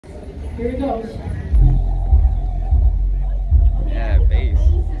Here it goes. Yeah, bass.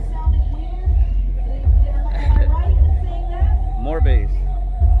 More bass.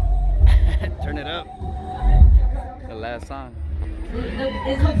 Turn it up. The last song.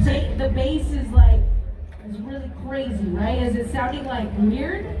 The bass is like, it's really crazy, right? Is it sounding like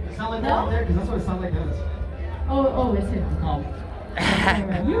weird? It sounds like that out there, because that's what it sounds like to us. Oh, it's him. Oh.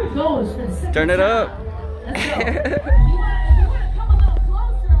 Here it goes for the second Turn it up. Let's go. If you want to come a little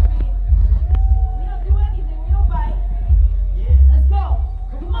closer, I mean, we don't do anything, we don't bite. Let's go.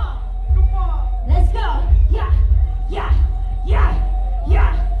 Come on. Let's go.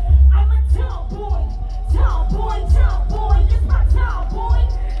 Yeah. I'm a tomboy. Tomboy. It's my tomboy.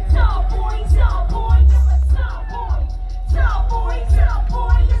 Tomboy. I'm a tomboy. Tomboy.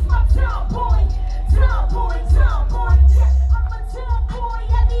 It's my tomboy. Tomboy. Yeah, I'm a tomboy.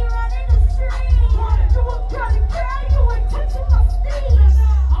 I be running the street. You a girl, you ain't touching my steez.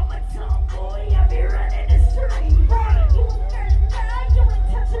 I'm a tomboy. I be running the street. You a girl, you ain't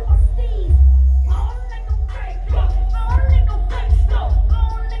touching my steez. I don't like no fake stuff. I don't like no fake stuff. I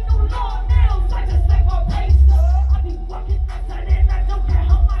don't like no long nails. I just like my face stuff. I be walking outside and I don't care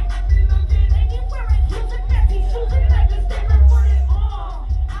how my I be looking. And you wearing heels and fancy shoes and necklaces, they reported on.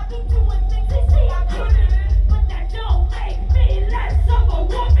 I be doing things they say I couldn't, but that don't make me less of a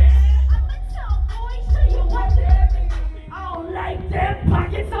woman. I'm a tomboy, show you what that means. I don't like them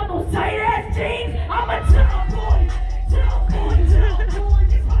pockets on those tight ass jeans. I'm a tomboy.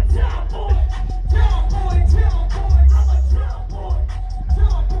 It's my tomboy. I'm a tomboy.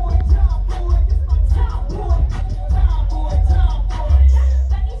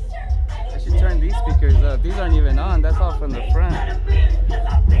 I should turn these speakers up. These aren't even on. That's all from the front.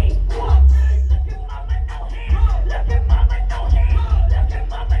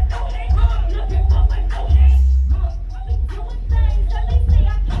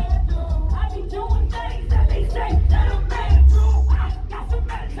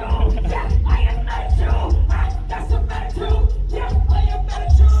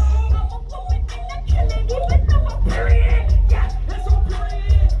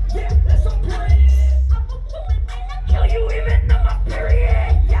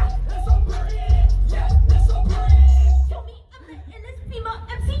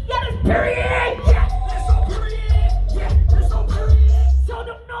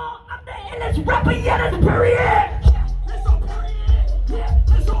 Rapper, yeah, that's period.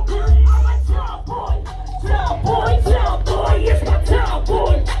 Tomboy, it's my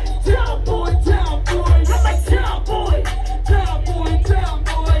tomboy. Tomboy, I'm a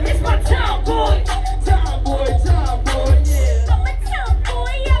tomboy. It's my tomboy. Yeah. I'm a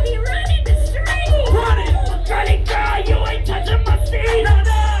tomboy, I be running the street. Girly girl, you ain't touching my steez. I'm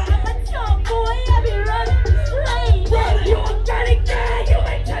a tomboy, I be running the street. You a girly girl, you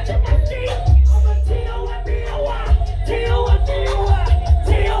ain't touching my steez. I'm a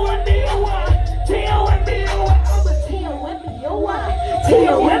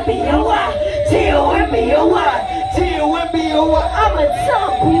T-O-M-B-O-Y. I'm a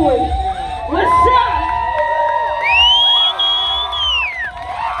tomboy.